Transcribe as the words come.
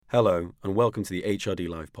Hello, and welcome to the HRD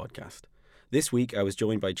Live podcast. This week, I was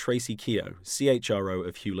joined by Tracy Keogh, CHRO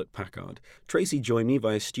of Hewlett Packard. Tracy joined me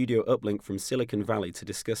via studio uplink from Silicon Valley to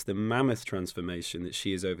discuss the mammoth transformation that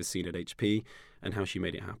she has overseen at HP and how she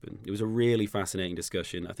made it happen. It was a really fascinating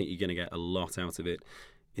discussion. I think you're going to get a lot out of it.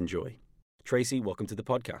 Enjoy. Tracy, welcome to the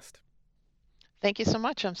podcast. Thank you so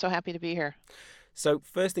much. I'm so happy to be here. So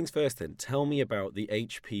first things first then, tell me about the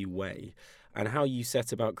HP Way and how you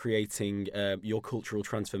set about creating your cultural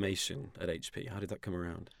transformation at HP. How did that come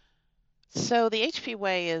around? So the HP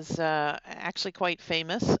Way is actually quite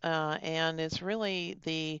famous, and it's really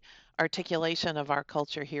the articulation of our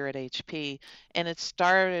culture here at HP. And it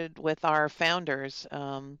started with our founders,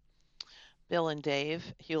 Bill and Dave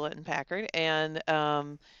Hewlett and Packard, and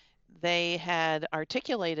they had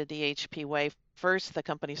articulated the HP Way. First, the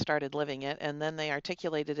company started living it, and then they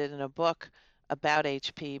articulated it in a book about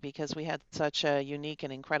HP because we had such a unique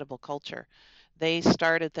and incredible culture. They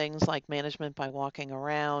started things like management by walking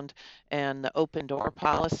around and the open door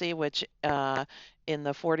policy, which in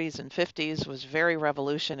the 40s and 50s was very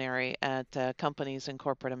revolutionary at companies in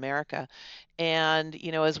corporate America. And,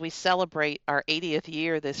 as we celebrate our 80th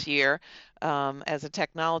year this year as a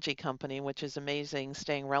technology company, which is amazing,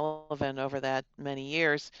 staying relevant over that many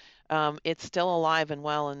years, it's still alive and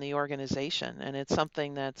well in the organization. And it's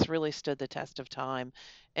something that's really stood the test of time.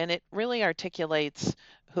 And it really articulates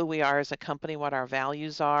who we are as a company, what our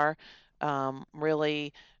values are,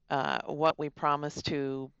 really what we promise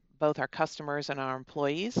to both our customers and our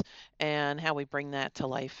employees, and how we bring that to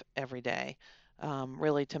life every day,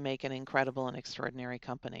 really to make an incredible and extraordinary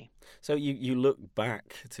company. So you look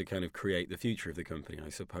back to kind of create the future of the company, I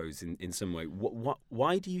suppose, in some way.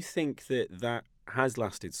 Why do you think that has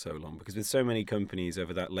lasted so long? Because with so many companies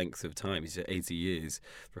over that length of time, it's 80 years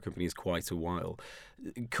for a company is quite a while.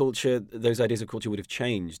 Culture, those ideas of culture would have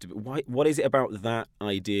changed. But why? What is it about that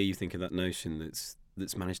idea, you think, of that notion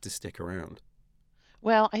that's managed to stick around?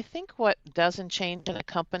 Well, I think what doesn't change in a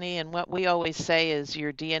company, and what we always say is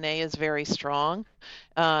your DNA is very strong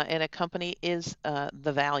in a company, is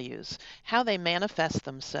the values. How they manifest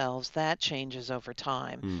themselves, that changes over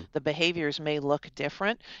time. Mm, The behaviors may look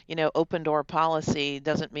different. Open door policy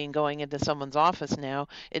doesn't mean going into someone's office now.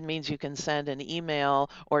 It means you can send an email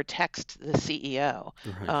or text the CEO.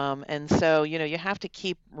 right. And so, you have to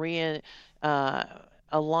keep uh,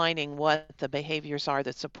 aligning what the behaviors are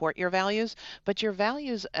that support your values, but your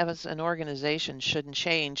values as an organization shouldn't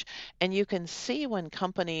change. And you can see when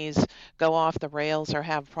companies go off the rails or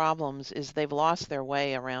have problems is they've lost their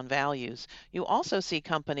way around values. You also see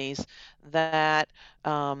companies that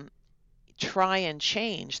try and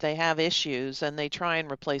change. They have issues and they try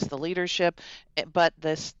and replace the leadership, but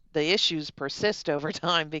the issues persist over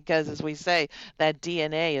time because, as we say, that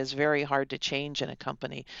DNA is very hard to change in a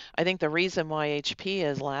company. I think the reason why HP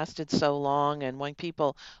has lasted so long and when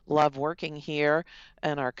people love working here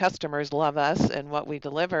and our customers love us and what we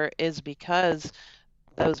deliver is because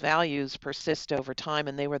those values persist over time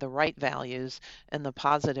and they were the right values and the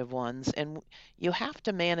positive ones. And you have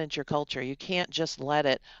to manage your culture. You can't just let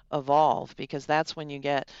it evolve because that's when you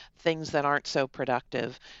get things that aren't so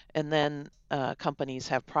productive and then companies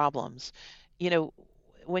have problems. You know,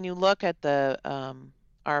 when you look at the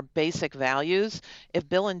our basic values, if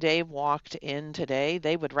Bill and Dave walked in today,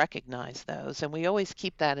 they would recognize those. And we always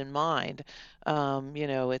keep that in mind.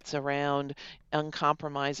 It's around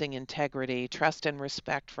uncompromising integrity, trust and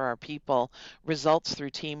respect for our people, results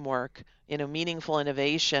through teamwork, meaningful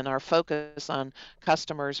innovation, our focus on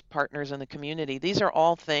customers, partners, and the community. These are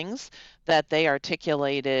all things that they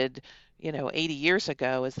articulated, 80 years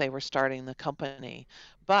ago as they were starting the company.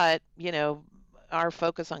 But, our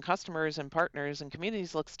focus on customers and partners and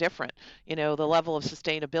communities looks different. The level of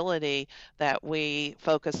sustainability that we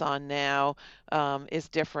focus on now is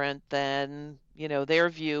different than their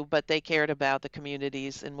view, but they cared about the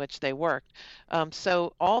communities in which they worked.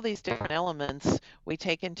 So all these different elements we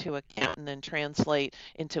take into account and then translate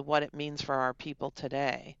into what it means for our people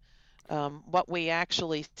today. What we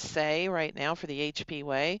actually say right now for the HP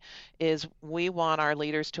Way is we want our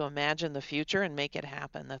leaders to imagine the future and make it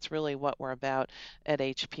happen. That's really what we're about at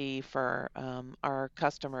HP for our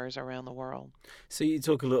customers around the world. So you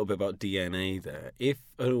talk a little bit about DNA there. If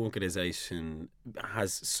an organization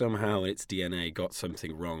has somehow in its DNA got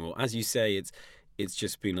something wrong, or as you say, it's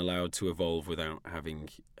just been allowed to evolve without having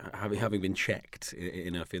been checked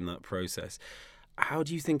enough in that process. How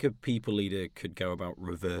do you think a people leader could go about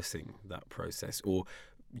reversing that process or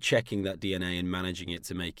checking that DNA and managing it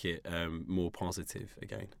to make it more positive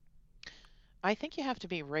again? I think you have to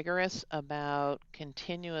be rigorous about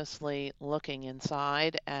continuously looking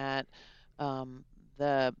inside at um,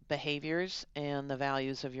 the behaviors and the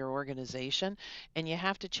values of your organization, and you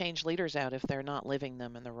have to change leaders out if they're not living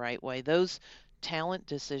them in the right way. Those talent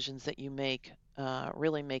decisions that you make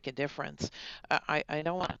really make a difference. I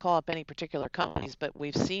don't want to call up any particular companies, but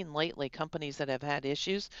we've seen lately companies that have had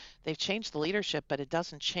issues. They've changed the leadership, but it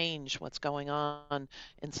doesn't change what's going on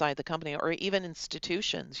inside the company or even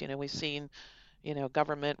institutions. We've seen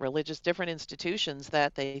government, religious, different institutions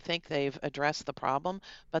that they think they've addressed the problem,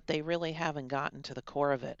 but they really haven't gotten to the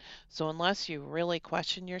core of it. So unless you really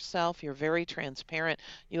question yourself, you're very transparent,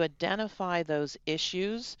 you identify those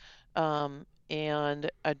issues and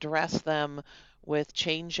address them with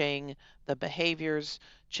changing the behaviors,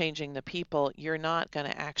 changing the people, you're not going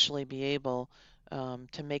to actually be able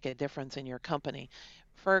to make a difference in your company.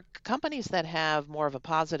 For companies that have more of a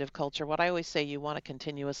positive culture, what I always say, you want to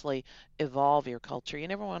continuously evolve your culture. You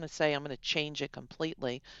never want to say, I'm going to change it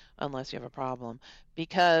completely unless you have a problem,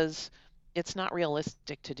 because it's not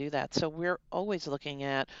realistic to do that. So we're always looking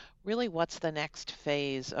at really what's the next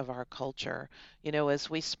phase of our culture. As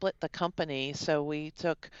we split the company, so we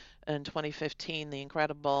took in 2015 the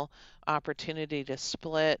incredible opportunity to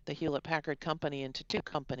split the Hewlett Packard company into two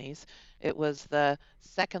companies. It was the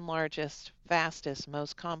second largest, fastest,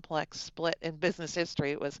 most complex split in business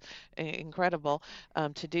history. It was incredible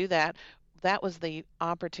to do that. That was the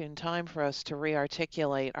opportune time for us to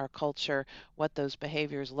re-articulate our culture, what those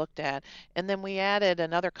behaviors looked at. And then we added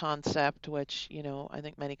another concept, which, I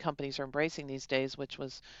think many companies are embracing these days, which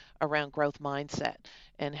was around growth mindset.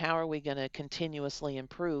 And how are we going to continuously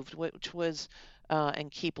improve, which was, and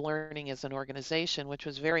keep learning as an organization, which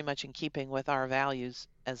was very much in keeping with our values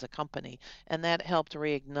as a company. And that helped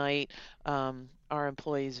reignite our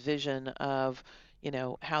employees' vision of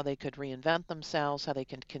how they could reinvent themselves, how they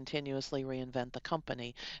can continuously reinvent the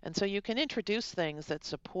company. And so you can introduce things that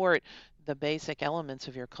support the basic elements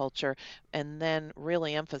of your culture and then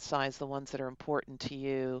really emphasize the ones that are important to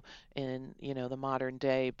you in, the modern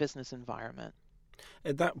day business environment.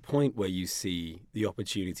 At that point where you see the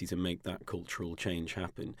opportunity to make that cultural change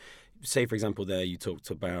happen, say, for example, there you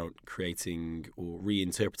talked about creating or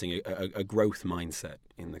reinterpreting a growth mindset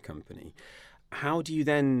in the company. How do you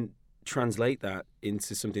then translate that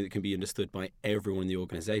into something that can be understood by everyone in the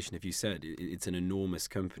organization? If you said it's an enormous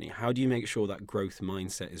company, how do you make sure that growth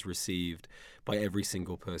mindset is received by every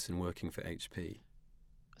single person working for HP?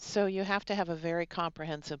 So you have to have a very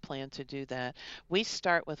comprehensive plan to do that. We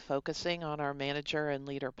start with focusing on our manager and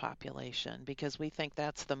leader population because we think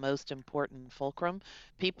that's the most important fulcrum.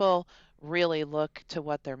 People really look to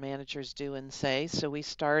what their managers do and say. So we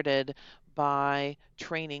started by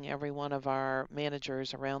training every one of our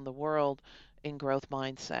managers around the world in growth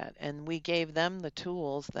mindset. And we gave them the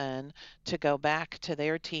tools then to go back to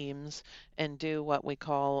their teams and do what we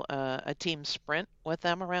call a team sprint with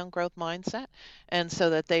them around growth mindset. And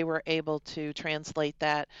so that they were able to translate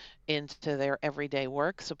that into their everyday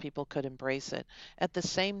work so people could embrace it. At the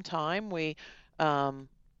same time, we um,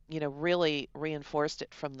 really reinforced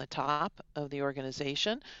it from the top of the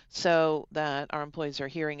organization so that our employees are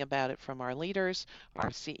hearing about it from our leaders. Our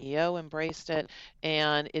CEO embraced it,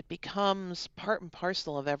 and it becomes part and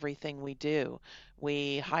parcel of everything we do.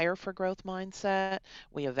 We hire for growth mindset.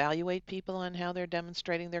 We evaluate people on how they're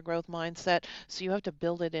demonstrating their growth mindset. So you have to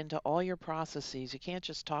build it into all your processes. You can't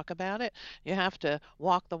just talk about it. You have to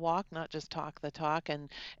walk the walk, not just talk the talk.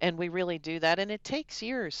 And we really do that. And it takes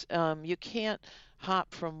years. You can't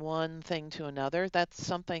hop from one thing to another. That's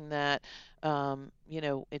something that,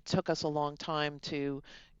 it took us a long time to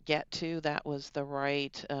get to. That was the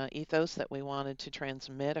right ethos that we wanted to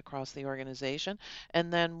transmit across the organization.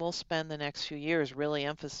 And then we'll spend the next few years really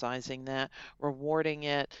emphasizing that, rewarding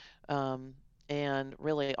it. And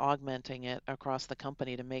really augmenting it across the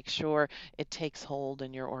company to make sure it takes hold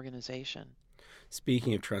in your organization.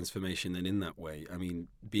 Speaking of transformation, then in that way, I mean,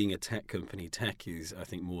 being a tech company, tech is, I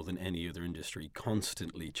think, more than any other industry,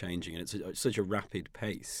 constantly changing, and it's such a rapid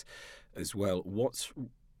pace as well. What's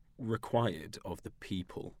required of the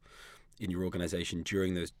people in your organization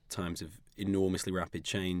during those times of enormously rapid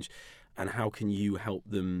change, and how can you help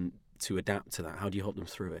them to adapt to that? How do you help them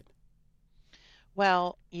through it?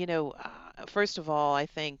 Well, first of all, I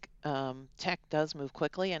think tech does move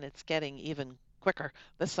quickly and it's getting even quicker.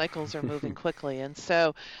 The cycles are moving quickly. And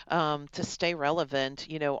so to stay relevant,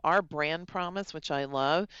 our brand promise, which I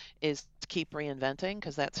love, is to keep reinventing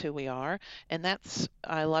because that's who we are. And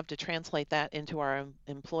I love to translate that into our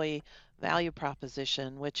employee value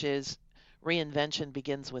proposition, which is reinvention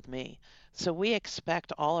begins with me. So we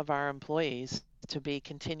expect all of our employees to be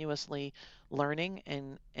continuously learning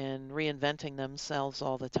and reinventing themselves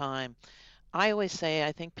all the time. I always say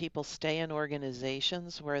I think people stay in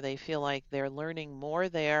organizations where they feel like they're learning more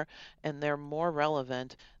there and they're more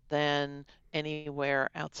relevant than anywhere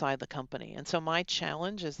outside the company. And so my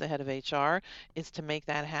challenge as the head of HR is to make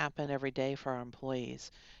that happen every day for our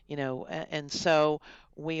employees. And so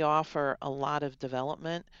we offer a lot of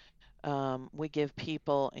development. We give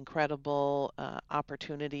people incredible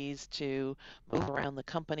opportunities to move around the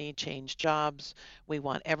company, change jobs. We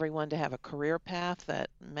want everyone to have a career path that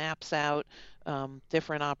maps out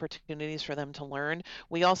different opportunities for them to learn.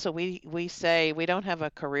 We say we don't have a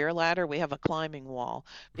career ladder, we have a climbing wall,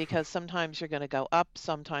 because sometimes you're going to go up,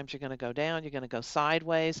 sometimes you're going to go down, you're going to go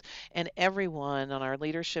sideways, and everyone on our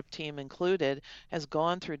leadership team included has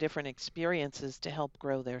gone through different experiences to help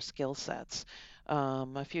grow their skill sets.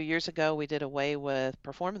 A few years ago, we did away with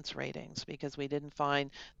performance ratings because we didn't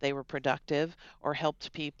find they were productive or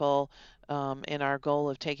helped people in our goal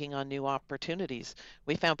of taking on new opportunities.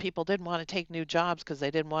 We found people didn't want to take new jobs because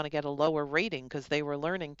they didn't want to get a lower rating because they were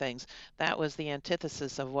learning things. That was the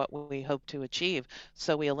antithesis of what we hoped to achieve.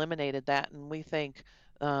 So we eliminated that, and we think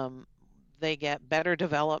um, they get better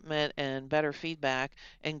development and better feedback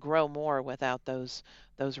and grow more without those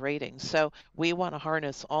ratings. So we want to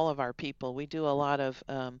harness all of our people. We do a lot of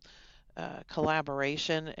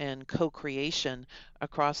collaboration and co-creation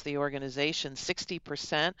across the organization.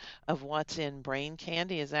 60% of what's in Brain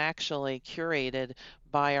Candy is actually curated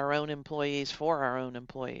by our own employees for our own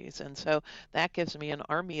employees. And so that gives me an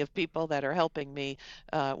army of people that are helping me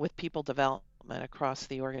with people development across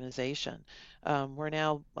the organization. We're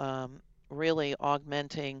now really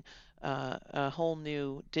augmenting a whole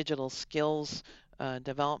new digital skills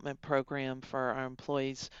development program for our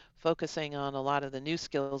employees, focusing on a lot of the new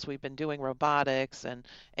skills. We've been doing robotics and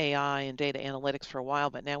AI and data analytics for a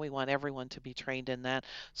while, but now we want everyone to be trained in that.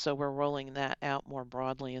 So we're rolling that out more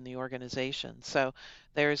broadly in the organization. So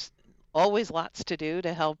there's always lots to do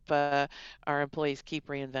to help our employees keep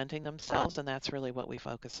reinventing themselves, and that's really what we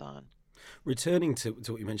focus on. Returning to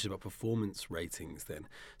what you mentioned about performance ratings, then,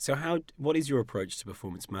 so what is your approach to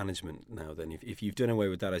performance management now? Then, if you've done away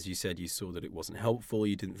with that, as you said, you saw that it wasn't helpful,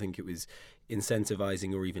 you didn't think it was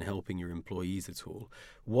incentivizing or even helping your employees at all.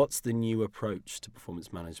 What's the new approach to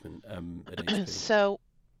performance management at HP? So,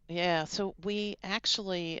 yeah, so we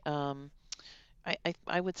actually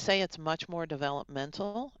I would say it's much more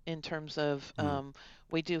developmental in terms of Mm,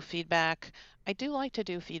 we do feedback. I do like to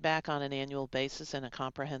do feedback on an annual basis in a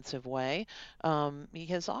comprehensive way,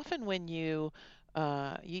 because often when you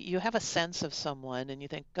have a sense of someone and you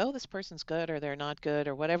think, oh, this person's good or they're not good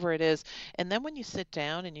or whatever it is, and then when you sit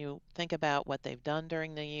down and you think about what they've done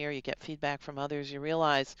during the year, you get feedback from others, you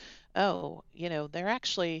realize, oh, they're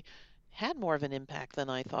actually had more of an impact than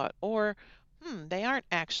I thought, or they aren't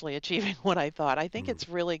actually achieving what I thought. I think mm. it's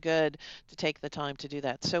really good to take the time to do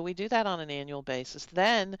that. So we do that on an annual basis.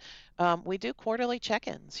 Then we do quarterly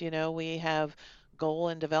check-ins. We have goal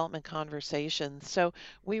and development conversations. So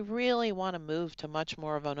we really want to move to much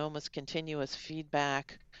more of an almost continuous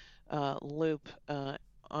feedback loop on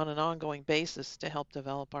an ongoing basis to help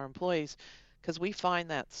develop our employees because we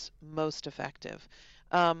find that's most effective.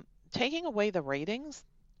 Taking away the ratings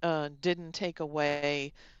didn't take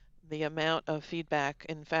away the amount of feedback.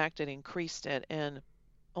 In fact, it increased it. And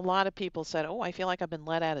a lot of people said, "Oh, I feel like I've been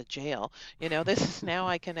let out of jail. This is now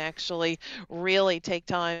I can actually really take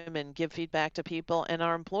time and give feedback to people." And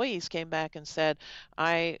our employees came back and said,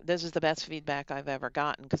 this is the best feedback I've ever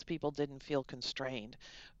gotten because people didn't feel constrained.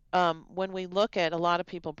 When we look at a lot of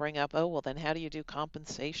people bring up, oh, well, then how do you do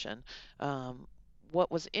compensation? What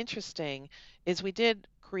was interesting is we did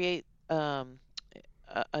create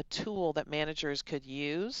a tool that managers could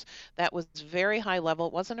use that was very high level.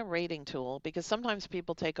 It wasn't a rating tool because sometimes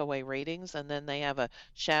people take away ratings and then they have a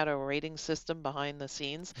shadow rating system behind the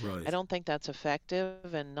scenes. I Right. don't think that's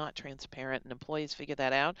effective and not transparent, and employees figure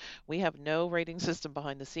that out. We have no rating system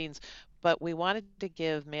behind the scenes, but we wanted to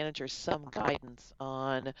give managers some guidance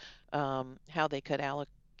on how they could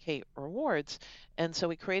allocate rewards. And so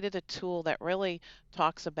we created a tool that really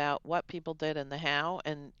talks about what people did and the how.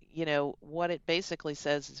 And, what it basically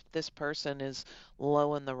says is if this person is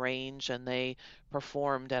low in the range and they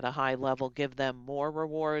performed at a high level, give them more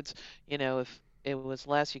rewards. If it was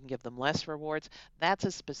less, you can give them less rewards. That's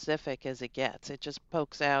as specific as it gets. It just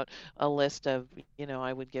pokes out a list of,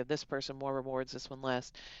 I would give this person more rewards, this one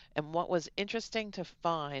less. And what was interesting to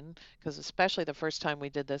find, because especially the first time we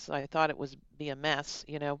did this, I thought it was be a mess,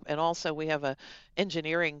 and also we have a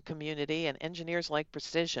engineering community and engineers like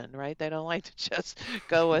precision, right? They don't like to just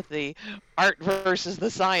go with the art versus the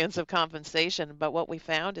science of compensation. But what we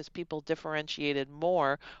found is people differentiated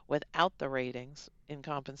more without the ratings in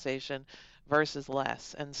compensation versus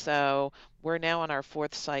less. And so we're now on our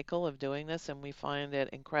fourth cycle of doing this, and we find it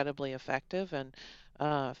incredibly effective and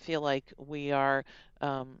feel like we are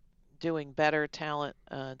um, doing better talent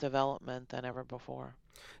development than ever before.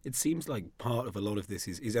 It seems like part of a lot of this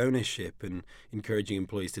is ownership and encouraging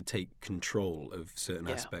employees to take control of certain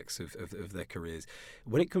Yeah. aspects of their careers.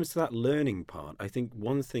 When it comes to that learning part, I think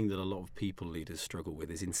one thing that a lot of people leaders struggle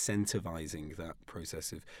with is incentivizing that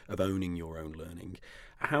process of owning your own learning.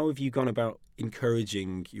 How have you gone about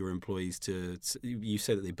encouraging your employees you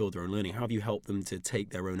said that they build their own learning, how have you helped them to take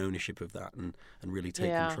their own ownership of that and really take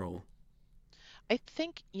Yeah. control? I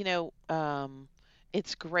think,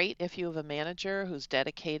 it's great if you have a manager who's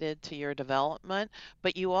dedicated to your development,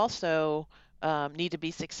 but you also need to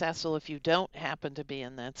be successful if you don't happen to be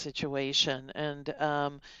in that situation. And,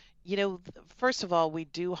 first of all, we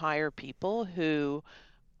do hire people who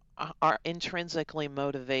are intrinsically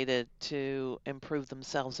motivated to improve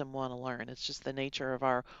themselves and want to learn. It's just the nature of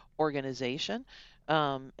our organization.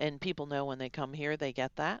 And people know when they come here, they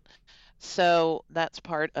get that. So that's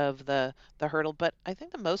part of the hurdle. But I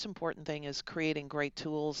think the most important thing is creating great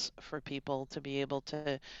tools for people to be able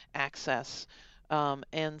to access.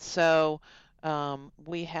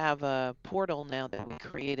 We have a portal now that we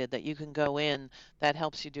created that you can go in that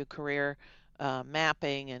helps you do career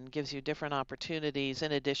mapping and gives you different opportunities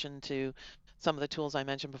in addition to some of the tools I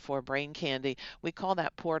mentioned before, Brain Candy. We call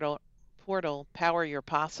that portal Power Your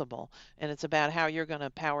Possible, and it's about how you're going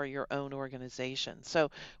to power your own organization.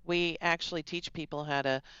 So we actually teach people how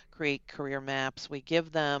to create career maps. We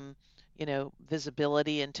give them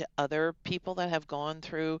visibility into other people that have gone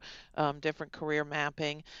through different career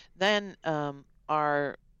mapping. Then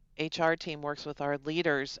our HR team works with our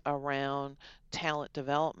leaders around talent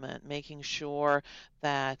development, making sure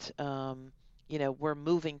that we're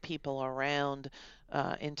moving people around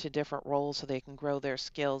into different roles so they can grow their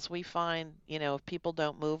skills. We find, if people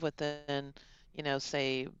don't move within,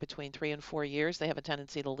 say between 3 and 4 years, they have a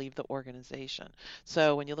tendency to leave the organization.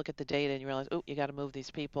 So when you look at the data and you realize, oh, you got to move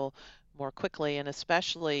these people more quickly, and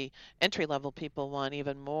especially entry level people want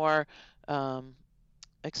even more. Um,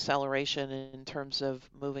 Acceleration in terms of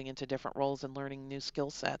moving into different roles and learning new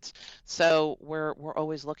skill sets. So we're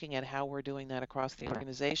always looking at how we're doing that across the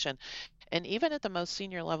organization. And even at the most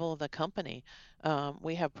senior level of the company,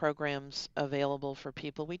 we have programs available for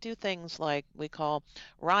people. We do things like we call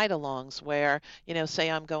ride-alongs, where,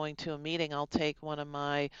 say I'm going to a meeting, I'll take one of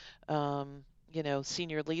my,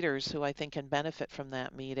 senior leaders who I think can benefit from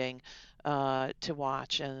that meeting to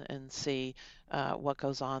watch and see what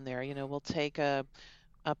goes on there. We'll take a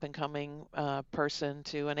up and coming person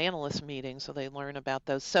to an analyst meeting so they learn about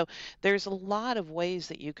those. So there's a lot of ways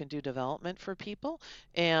that you can do development for people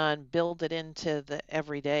and build it into the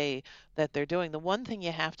everyday that they're doing. The one thing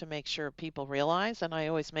you have to make sure people realize, and I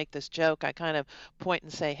always make this joke, I kind of point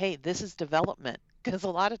and say, hey, this is development. Because a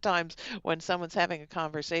lot of times when someone's having a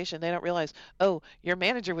conversation, they don't realize, oh, your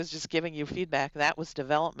manager was just giving you feedback. That was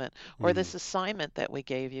development. Or Mm. this assignment that we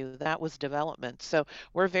gave you, that was development. So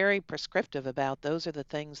we're very prescriptive about those are the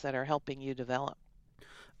things that are helping you develop.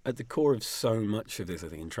 At the core of so much of this, I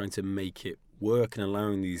think, and trying to make it work and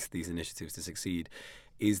allowing these initiatives to succeed,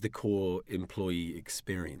 is the core employee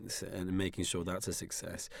experience and making sure that's a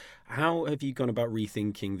success. How have you gone about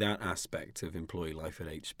rethinking that aspect of employee life at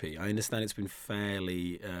HP? I understand it's been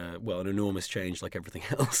fairly, an enormous change like everything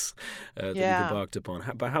else that you've Yeah. embarked upon.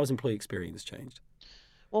 But how has employee experience changed?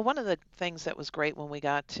 Well, one of the things that was great when we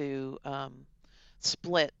got to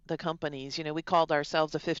split the companies, we called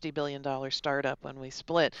ourselves a $50 billion startup when we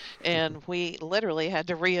split, and we literally had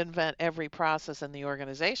to reinvent every process in the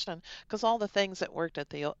organization because all the things that worked at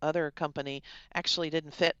the other company actually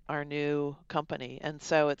didn't fit our new company. And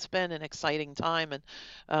so it's been an exciting time,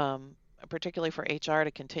 and particularly for HR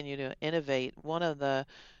to continue to innovate. One of the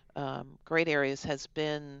great areas has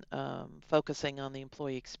been focusing on the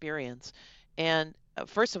employee experience. And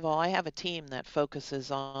first of all, I have a team that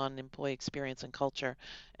focuses on employee experience and culture,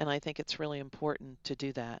 and I think it's really important to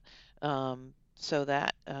do that so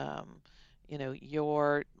that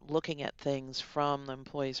you're looking at things from the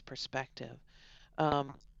employee's perspective.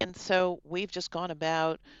 And so we've just gone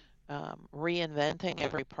about reinventing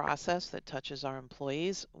every process that touches our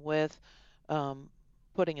employees with um,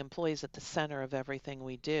 putting employees at the center of everything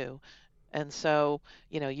we do. And so,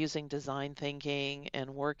 using design thinking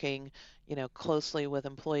and working, closely with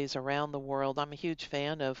employees around the world. I'm a huge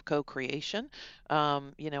fan of co-creation.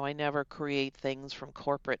 I never create things from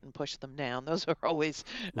corporate and push them down. Those are always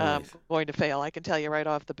Right. going to fail. I can tell you right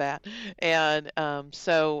off the bat. And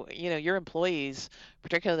so, your employees,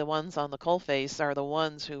 particularly the ones on the coalface, are the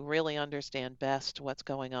ones who really understand best what's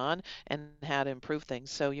going on and how to improve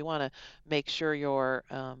things. So you want to make sure you're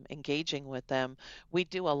engaging with them. We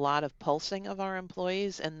do a lot of pulsing of our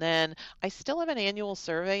employees, and then I still have an annual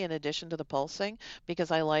survey in addition to the pulsing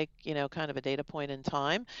because I like, kind of a data point in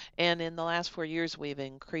time. And in the last 4 years, we've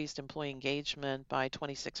increased employee engagement by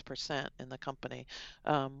 26% in the company,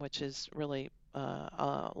 which is really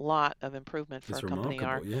a lot of improvement for That's a company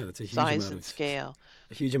our remarkable. Yeah, that's size and scale.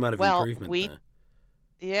 a huge amount of Well, improvement we there.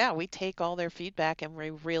 yeah, we take all their feedback and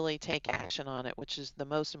we really take action on it, which is the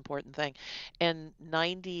most important thing. And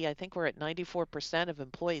I think we're at 94% of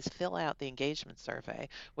employees fill out the engagement survey,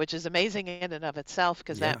 which is amazing in and of itself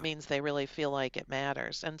because that Yeah. means they really feel like it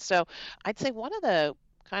matters. And so I'd say one of the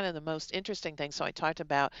kind of the most interesting things, so I talked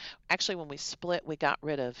about actually when we split, we got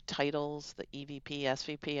rid of titles, the EVP,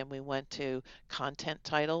 SVP, and we went to content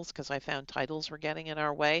titles because I found titles were getting in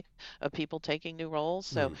our way of people taking new roles.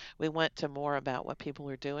 So Mm. we went to more about what people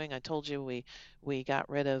are doing. I told you we got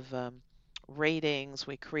rid of ratings.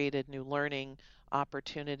 We created new learning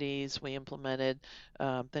opportunities. We implemented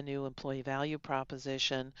the new employee value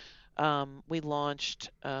proposition. We launched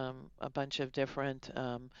a bunch of different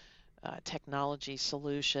technology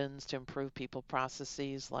solutions to improve people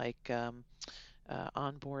processes like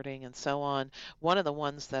onboarding and so on. One of the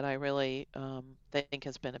ones that I really think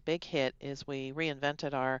has been a big hit is we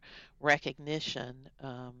reinvented our recognition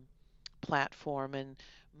platform and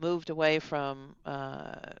moved away from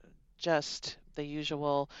just the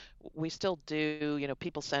usual. We still do,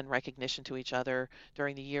 people send recognition to each other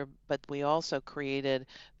during the year, but we also created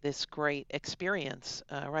this great experience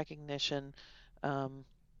recognition. Um,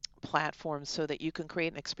 Platforms so that you can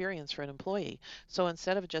create an experience for an employee. So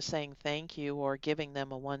instead of just saying thank you or giving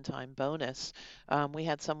them a one-time bonus, we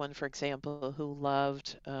had someone, for example, who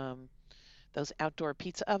loved those outdoor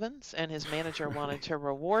pizza ovens, and his manager wanted Right. to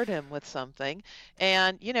reward him with something.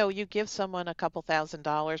 And you give someone a couple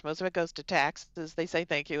 $1,000s, most of it goes to taxes. They say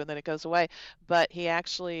thank you and then it goes away. But he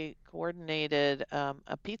actually coordinated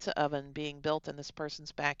a pizza oven being built in this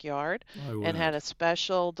person's backyard My and had word. a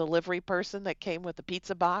special delivery person that came with a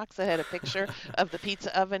pizza box that had a picture of the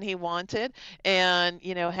pizza oven he wanted and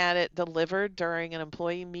had it delivered during an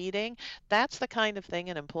employee meeting. That's the kind of thing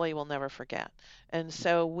an employee will never forget. And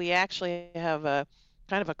so we actually have a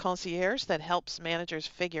kind of a concierge that helps managers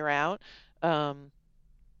figure out, um,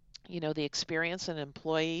 the experience an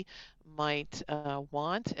employee might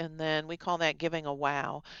want. And then we call that giving a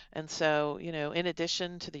wow. And so, in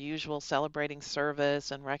addition to the usual celebrating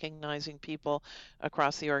service and recognizing people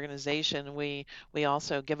across the organization, we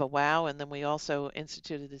also give a wow. And then we also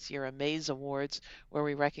instituted this year Amaze Awards, where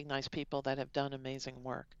we recognize people that have done amazing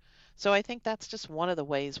work. So I think that's just one of the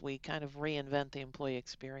ways we kind of reinvent the employee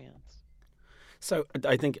experience. So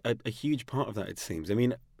I think a huge part of that, it seems. I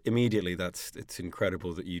mean, immediately it's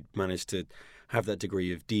incredible that you managed to have that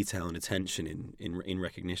degree of detail and attention in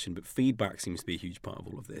recognition. But feedback seems to be a huge part of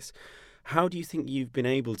all of this. How do you think you've been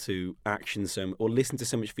able to action or listen to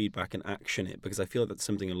so much feedback and action it? Because I feel that's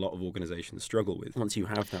something a lot of organizations struggle with. Once you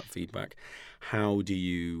have that feedback, how do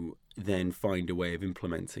you then find a way of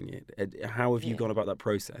implementing it? How have you Yeah. gone about that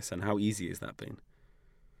process, and how easy has that been?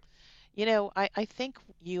 I think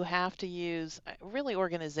you have to use, really,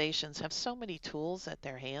 organizations have so many tools at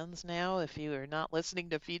their hands now. If you are not listening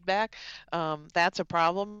to feedback, that's a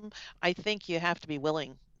problem. I think you have to be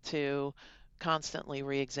willing to constantly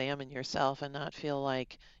re-examine yourself and not feel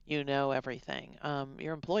like you know everything.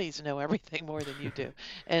 Your employees know everything more than you do.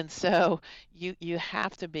 And so you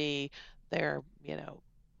have to be their,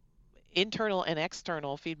 internal and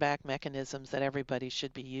external feedback mechanisms that everybody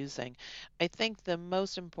should be using. I think the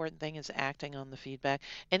most important thing is acting on the feedback.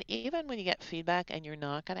 And even when you get feedback and you're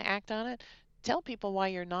not going to act on it, tell people why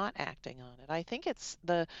you're not acting on it. I think it's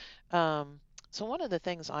um, so one of the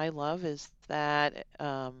things I love is that,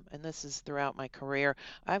 and this is throughout my career,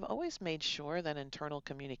 I've always made sure that internal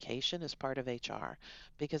communication is part of HR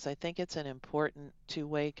because I think it's an important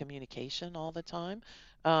two-way communication all the time.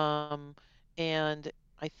 Um, and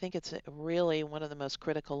I think it's really one of the most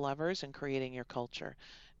critical levers in creating your culture.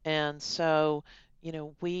 And so,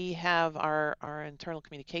 we have our internal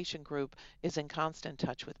communication group is in constant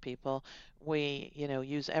touch with people. We,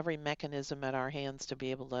 use every mechanism at our hands to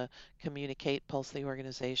be able to communicate, pulse the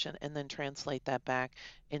organization, and then translate that back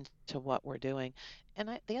into what we're doing.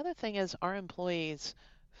 And the other thing is our employees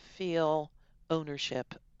feel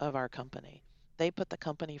ownership of our company. they put the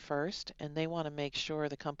company first and they want to make sure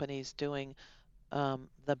the company's doing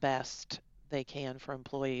the best they can for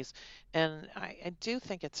employees. And I do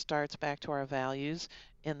think it starts back to our values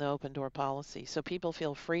in the open door policy. So people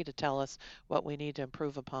feel free to tell us what we need to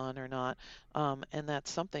improve upon or not. And that's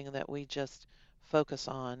something that we just focus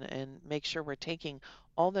on and make sure we're taking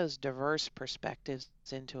all those diverse perspectives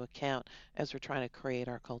into account as we're trying to create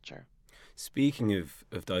our culture. Speaking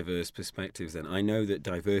of diverse perspectives, then, I know that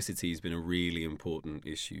diversity has been a really important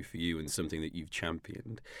issue for you and something that you've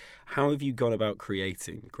championed. How have you gone about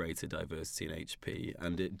creating greater diversity in HP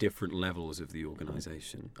and at different levels of the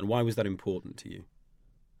organisation? And why was that important to you?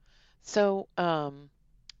 So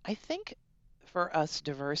I think for us,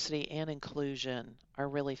 diversity and inclusion are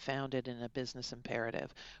really founded in a business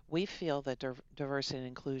imperative. We feel that diversity and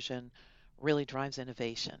inclusion really drives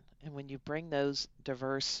innovation. And when you bring those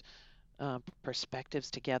diverse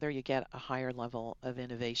perspectives together, you get a higher level of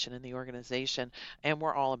innovation in the organization. And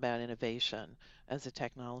we're all about innovation as a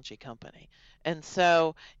technology company. And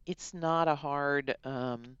so it's not a hard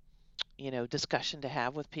discussion to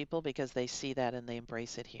have with people because they see that and they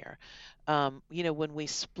embrace it here. When we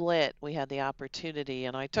split, we had the opportunity,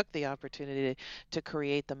 and I took the opportunity to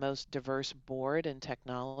create the most diverse board in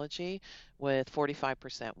technology with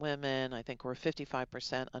 45% women. I think we're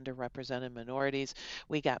 55% underrepresented minorities.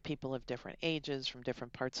 We got people of different ages from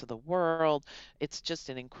different parts of the world. It's just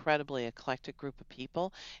an incredibly eclectic group of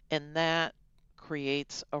people, and that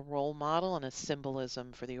creates a role model and a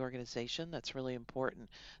symbolism for the organization that's really important.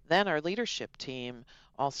 Then our leadership team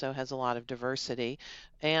also has a lot of diversity.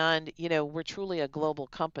 And, we're truly a global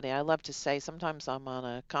company. I love to say sometimes I'm on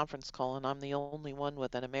a conference call and I'm the only one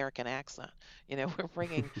with an American accent. We're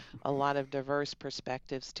bringing a lot of diverse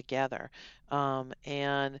perspectives together.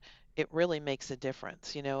 And it really makes a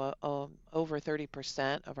difference. Over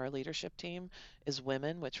 30% of our leadership team is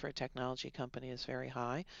women, which for a technology company is very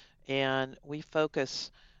high. And we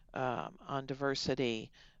focus on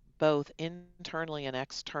diversity both internally and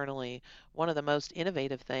externally. One of the most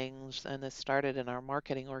innovative things, and this started in our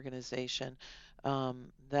marketing organization,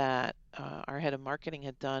 that our head of marketing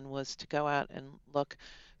had done was to go out and look.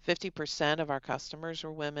 50% of our customers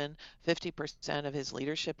were women, 50% of his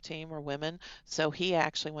leadership team were women. So he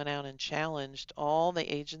actually went out and challenged all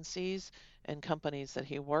the agencies and companies that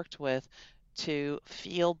he worked with to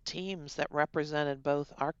field teams that represented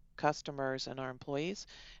both our customers and our employees.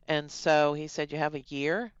 And so he said, you have a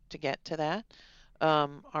year to get to that.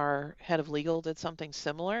 Our head of legal did something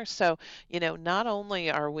similar. So, not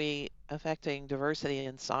only are we affecting diversity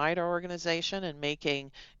inside our organization and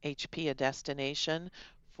making HP a destination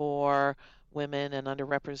for women and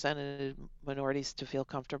underrepresented minorities to feel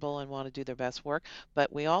comfortable and want to do their best work,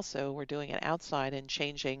 but we also were doing it outside and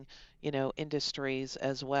changing, industries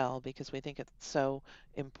as well because we think it's so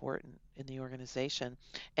important in the organization.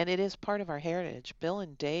 And it is part of our heritage. Bill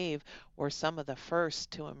and Dave were some of the first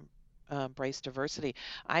to embrace diversity.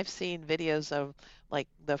 I've seen videos of like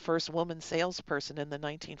the first woman salesperson in the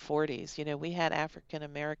 1940s. We had African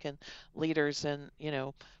American leaders in,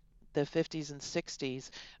 the 50s and 60s.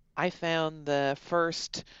 I found the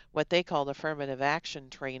first, what they called affirmative action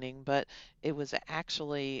training, but it was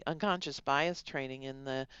actually unconscious bias training in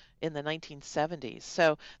the 1970s.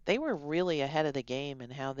 So they were really ahead of the game in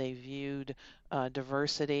how they viewed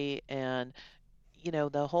diversity and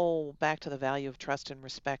the whole back to the value of trust and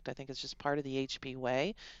respect. I think is just part of the HP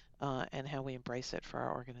way and how we embrace it for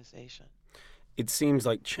our organization. It seems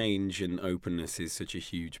like change and openness is such a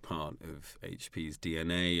huge part of HP's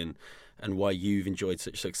DNA and why you've enjoyed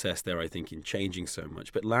such success there, I think, in changing so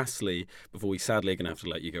much. But lastly, before we sadly are going to have to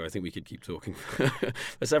let you go, I think we could keep talking for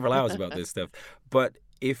several hours about this stuff. But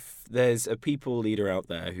if there's a people leader out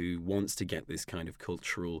there who wants to get this kind of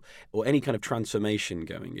cultural or any kind of transformation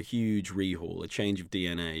going, a huge rehaul, a change of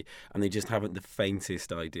DNA, and they just haven't the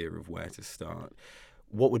faintest idea of where to start,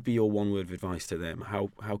 what would be your one word of advice to them?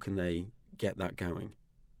 How can they get that going?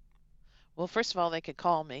 Well, first of all, they could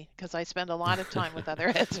call me because I spend a lot of time with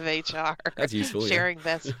other heads of HR That's useful, yeah. sharing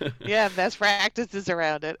best practices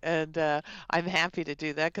around it, and I'm happy to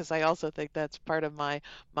do that because I also think that's part of my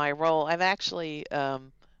role. I've actually, I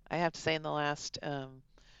have to say, in the last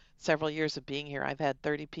several years of being here, I've had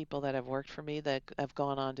 30 people that have worked for me that have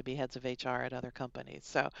gone on to be heads of HR at other companies.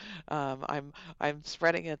 So I'm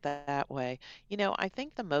spreading it that way. I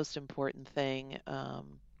think the most important thing.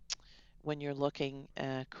 When you're looking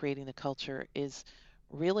at creating the culture is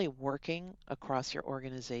really working across your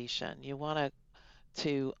organization. You want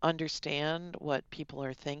to understand what people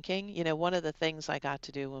are thinking. One of the things I got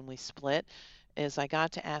to do when we split is I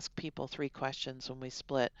got to ask people three questions when we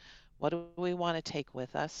split. What do we want to take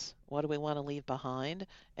with us? What do we want to leave behind?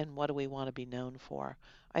 And what do we want to be known for?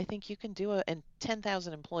 I think you can do it, and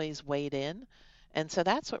 10,000 employees weighed in. And so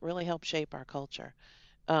that's what really helped shape our culture.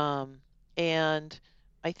 And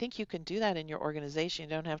I think you can do that in your organization.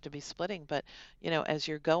 You don't have to be splitting, but as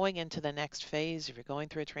you're going into the next phase, if you're going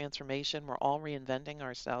through a transformation, we're all reinventing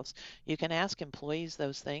ourselves. You can ask employees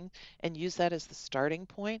those things and use that as the starting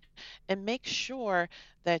point, and make sure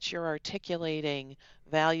that you're articulating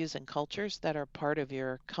values and cultures that are part of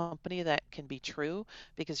your company that can be true,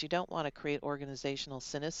 because you don't want to create organizational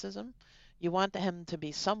cynicism. You want them to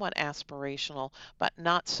be somewhat aspirational, but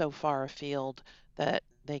not so far afield that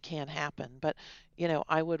they can't happen. But,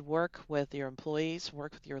 I would work with your employees,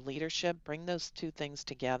 work with your leadership, bring those two things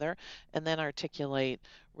together, and then articulate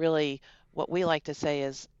really what we like to say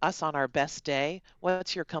is us on our best day.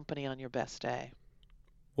 What's your company on your best day?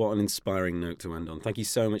 What an inspiring note to end on. Thank you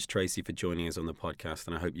so much, Tracy, for joining us on the podcast,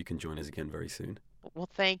 and I hope you can join us again very soon. Well,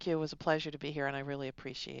 thank you. It was a pleasure to be here, and I really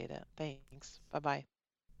appreciate it. Thanks. Bye-bye.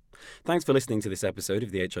 Thanks for listening to this episode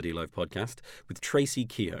of the HRD Live podcast with Tracy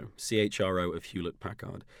Keogh, CHRO of Hewlett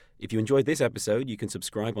Packard. If you enjoyed this episode, you can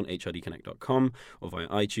subscribe on hrdconnect.com or via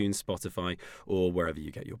iTunes, Spotify, or wherever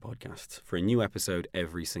you get your podcasts for a new episode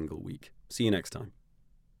every single week. See you next time.